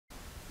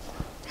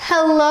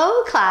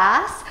Hello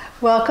class,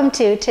 welcome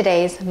to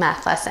today's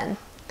math lesson.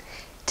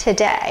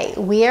 Today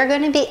we are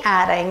going to be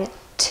adding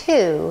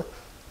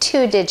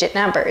two-digit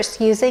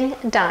numbers using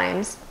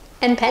dimes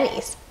and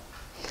pennies.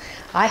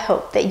 I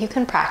hope that you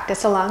can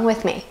practice along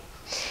with me.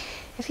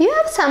 If you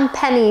have some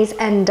pennies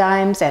and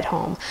dimes at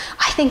home,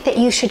 I think that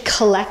you should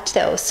collect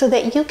those so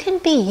that you can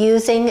be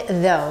using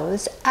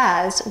those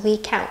as we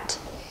count.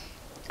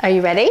 Are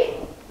you ready?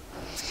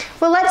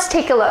 Well, let's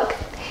take a look.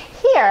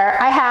 Here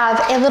I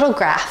have a little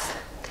graph.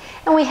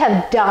 And we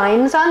have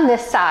dimes on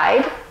this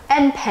side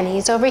and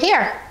pennies over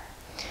here.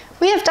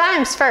 We have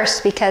dimes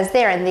first because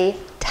they're in the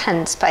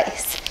tens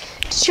place.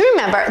 Did you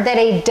remember that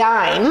a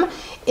dime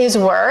is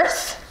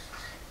worth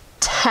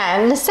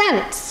 10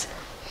 cents?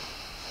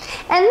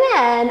 And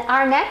then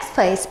our next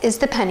place is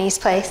the pennies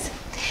place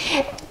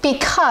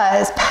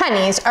because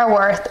pennies are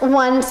worth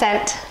 1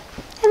 cent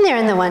and they're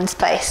in the ones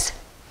place.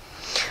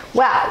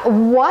 Well,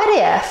 what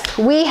if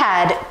we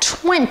had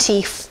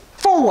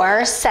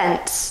 24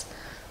 cents?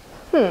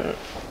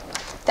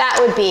 That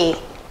would be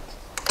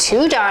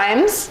 2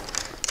 dimes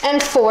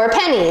and 4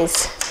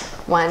 pennies.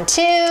 1,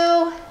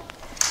 2,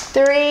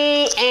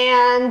 3,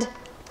 and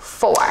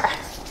 4.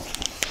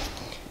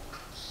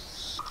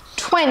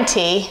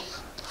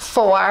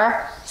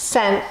 24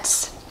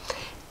 cents.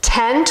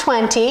 10,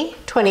 20,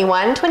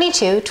 21,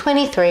 22,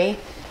 23,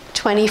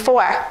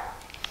 24.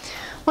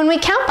 When we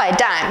count by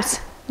dimes,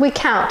 we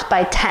count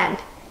by 10.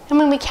 And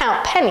when we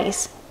count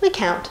pennies, we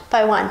count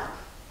by 1.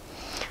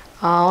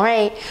 All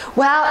right,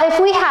 well, if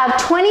we have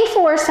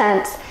 24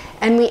 cents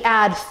and we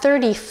add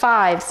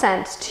 35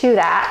 cents to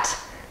that,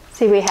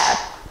 see we have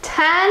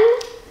 10,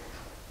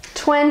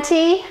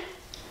 20,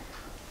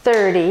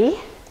 30,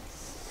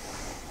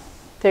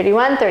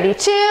 31,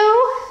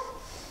 32,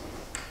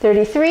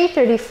 33,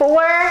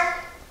 34,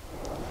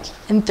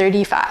 and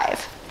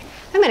 35.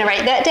 I'm gonna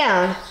write that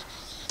down,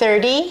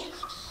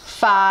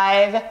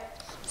 35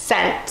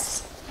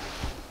 cents.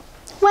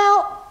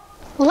 Well,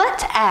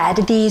 let's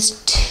add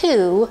these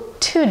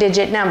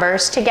two-digit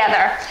numbers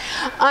together.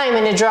 I'm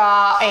going to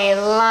draw a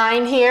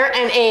line here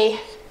and a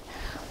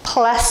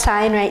plus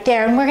sign right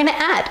there, and we're going to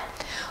add.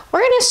 We're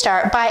going to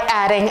start by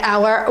adding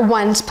our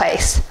ones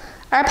place,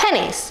 our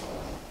pennies.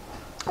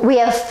 We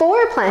have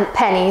 4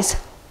 pennies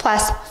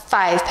plus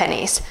 5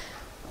 pennies.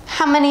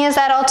 How many is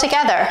that all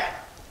together?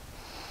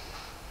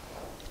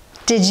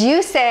 Did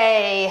you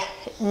say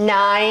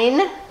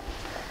 9?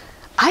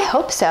 I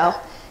hope so.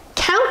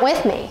 Count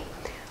with me.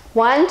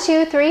 1,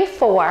 2, 3,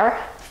 4,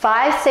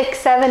 5, 6,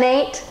 7,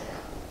 8,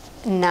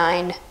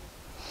 9.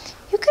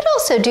 You could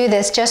also do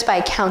this just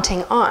by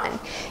counting on.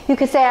 You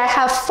could say I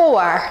have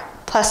 4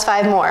 plus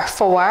 5 more.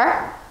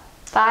 4,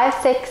 5,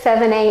 6,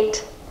 7,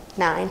 8,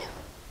 9.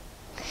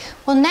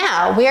 Well,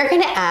 now we are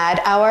going to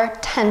add our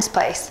tens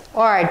place,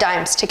 or our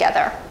dimes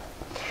together.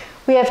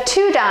 We have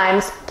 2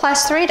 dimes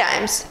plus 3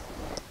 dimes.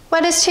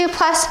 What is 2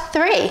 plus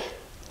 3?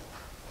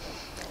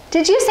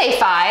 Did you say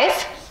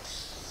 5?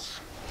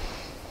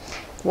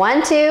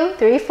 1, 2,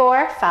 3,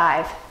 4,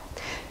 5.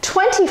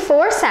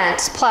 24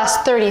 cents plus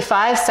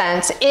 35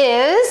 cents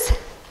is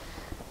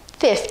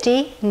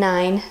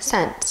 59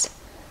 cents.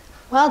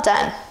 Well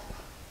done.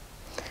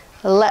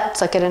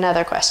 Let's look at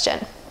another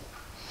question.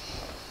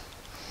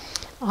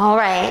 All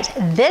right,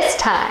 this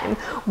time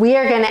we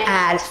are going to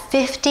add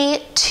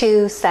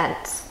 52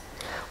 cents.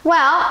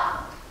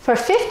 Well, for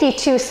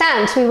 52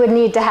 cents we would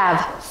need to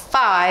have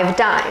 5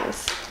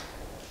 dimes.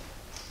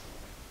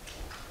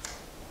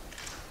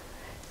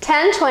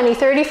 10, 20,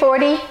 30,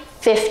 40,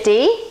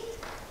 50,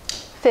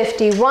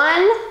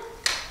 51,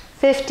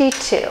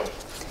 52.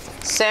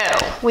 So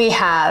we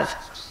have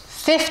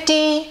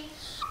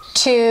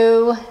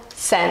 52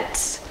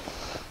 cents.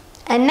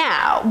 And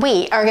now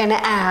we are going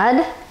to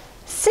add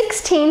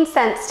 16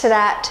 cents to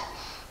that.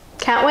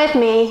 Count with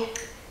me.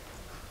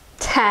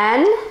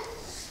 10,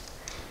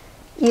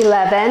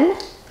 11,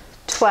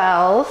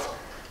 12,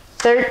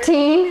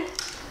 13,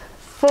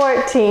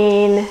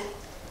 14,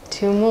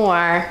 2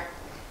 more.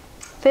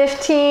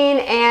 15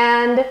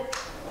 and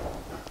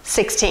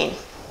 16.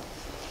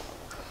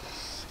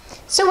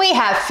 So we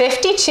have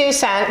 52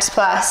 cents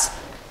plus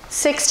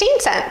 16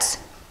 cents.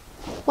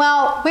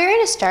 Well, we're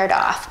going to start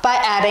off by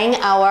adding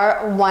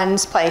our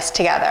ones place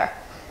together.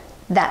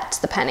 That's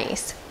the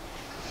pennies.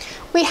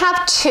 We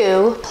have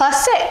 2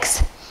 plus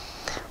 6.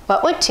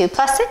 What would 2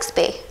 plus 6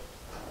 be?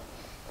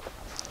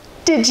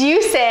 Did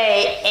you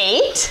say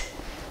 8?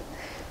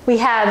 We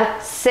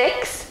have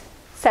 6,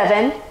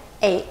 7,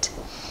 8.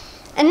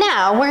 And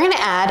now we're going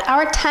to add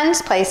our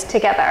tens place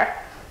together,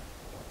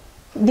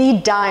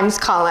 the dimes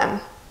column.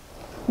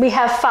 We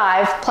have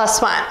 5 plus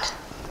 1.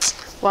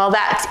 Well,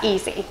 that's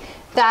easy.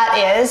 That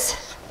is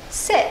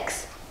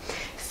 6.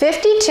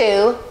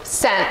 52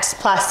 cents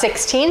plus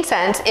 16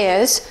 cents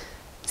is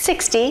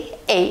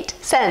 68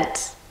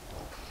 cents.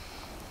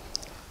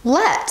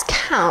 Let's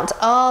count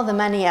all the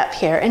money up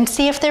here and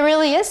see if there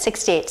really is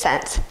 68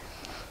 cents.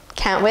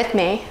 Count with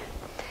me.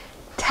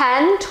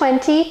 10,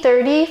 20,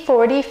 30,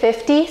 40,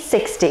 50,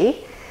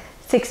 60,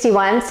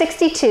 61,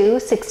 62,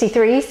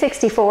 63,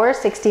 64,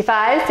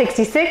 65,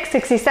 66,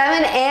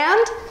 67,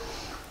 and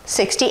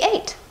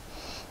 68.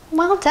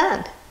 Well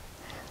done.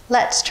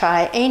 Let's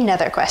try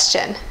another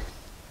question.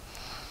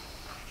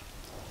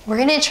 We're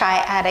going to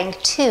try adding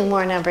two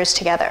more numbers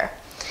together.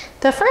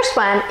 The first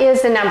one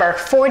is the number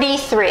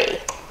 43.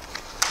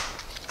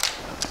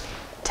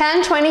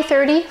 10, 20,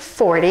 30,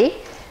 40.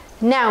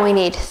 Now we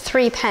need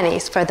 3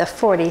 pennies for the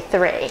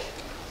 43.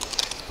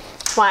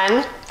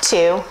 1,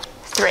 2,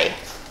 3.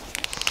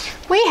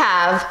 We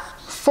have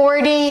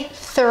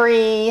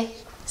 43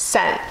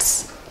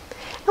 cents.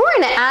 And we're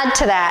going to add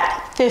to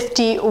that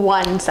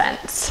 51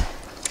 cents.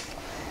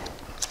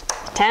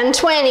 10,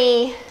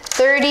 20,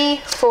 30,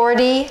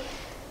 40,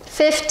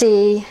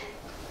 50,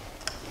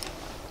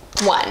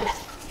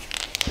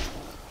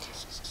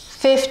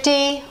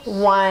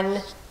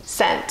 51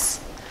 cents.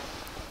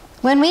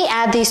 When we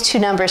add these two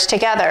numbers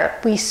together,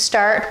 we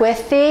start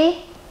with the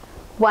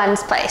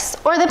ones place,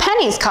 or the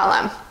pennies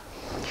column.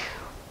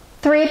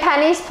 3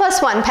 pennies plus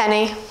 1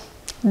 penny.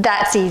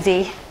 That's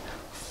easy.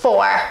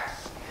 4.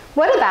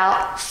 What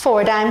about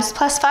 4 dimes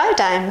plus 5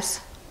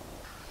 dimes?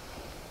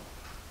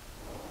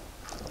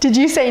 Did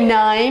you say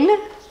 9?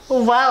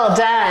 Well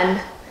done.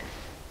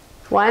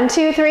 1,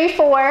 2, 3,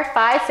 4,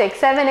 5, 6,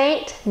 7,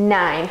 8,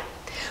 9.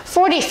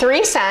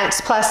 43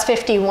 cents plus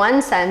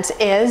 51 cents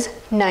is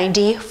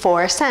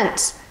 94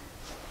 cents.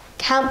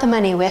 Count the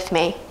money with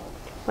me.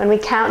 When we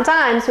count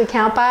dimes, we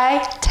count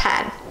by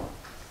 10.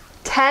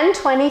 10,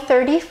 20,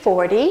 30,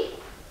 40,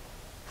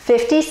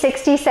 50,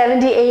 60,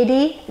 70,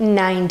 80,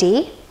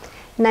 90,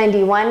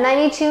 91,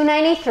 92,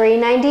 93,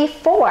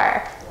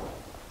 94.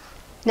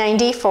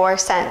 94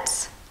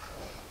 cents.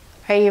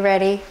 Are you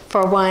ready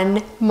for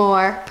one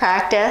more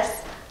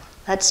practice?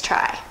 Let's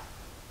try.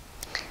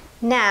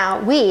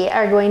 Now we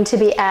are going to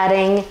be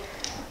adding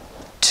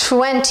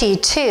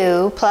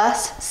 22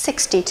 plus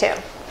 62.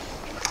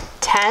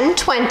 10,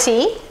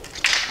 20,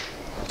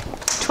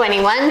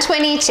 21,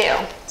 22.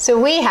 So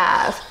we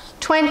have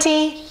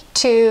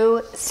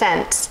 22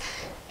 cents.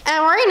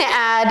 And we're going to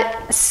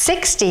add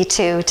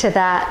 62 to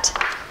that.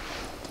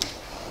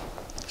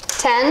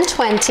 10,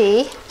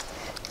 20,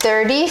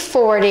 30,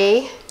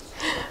 40,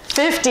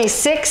 50,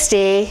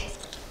 60,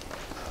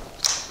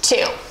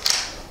 2.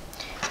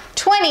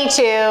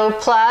 22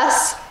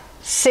 plus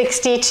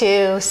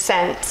 62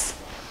 cents.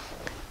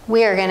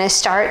 We are going to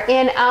start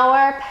in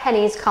our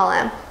pennies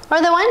column,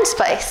 or the ones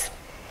place.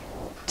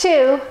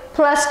 2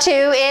 plus 2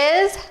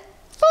 is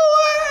 4.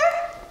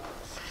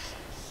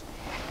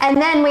 And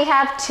then we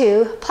have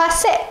 2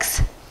 plus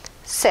 6.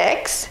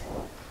 6,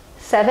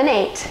 7,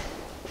 8.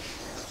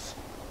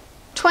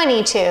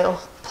 22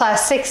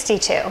 plus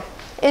 62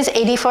 is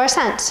 84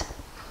 cents.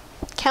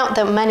 Count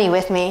the money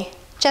with me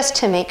just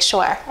to make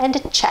sure and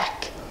to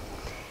check.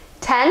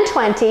 10,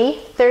 20,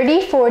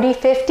 30, 40,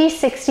 50,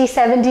 60,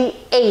 70,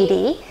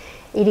 80,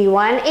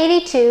 81,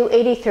 82,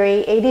 83,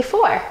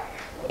 84.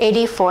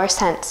 84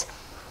 cents.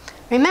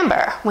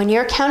 Remember, when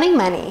you're counting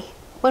money,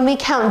 when we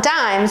count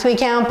dimes, we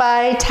count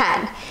by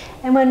 10.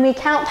 And when we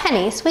count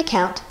pennies, we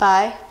count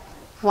by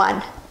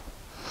 1.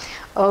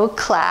 Oh,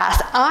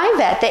 class, I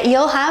bet that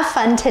you'll have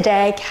fun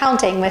today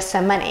counting with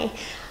some money.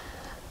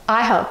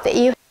 I hope that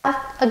you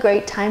have a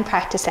great time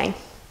practicing.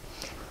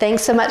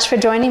 Thanks so much for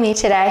joining me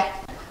today.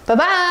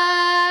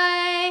 Bye-bye!